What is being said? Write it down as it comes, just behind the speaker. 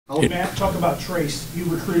Matt, talk about Trayce. You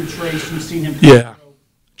recruited Trayce. You've seen him. Yeah.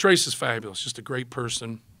 Trayce is fabulous. Just a great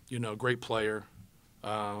person, great player.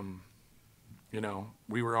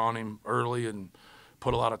 We were on him early and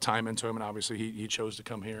put a lot of time into him, and obviously he chose to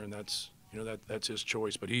come here, and that's that's his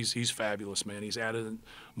choice. But he's fabulous, man. He's added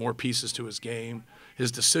more pieces to his game.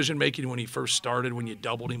 His decision making when he first started, when you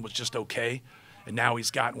doubled him, was just okay, and now he's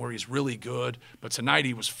gotten where he's really good. But tonight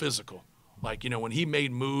he was physical. Like, when he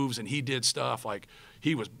made moves and he did stuff, like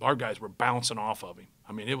our guys were bouncing off of him.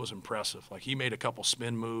 I mean, it was impressive. Like, he made a couple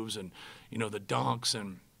spin moves and, the dunks,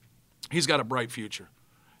 and he's got a bright future.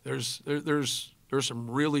 There's some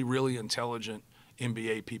really, really intelligent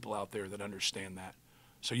NBA people out there that understand that.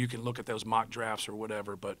 So you can look at those mock drafts or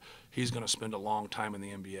whatever, but he's going to spend a long time in the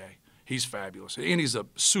NBA. He's fabulous, and he's a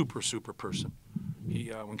super, super person.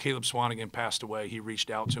 When Caleb Swanigan passed away, he reached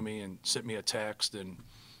out to me and sent me a text, and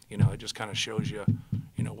it just kind of shows you,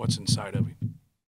 what's inside of him.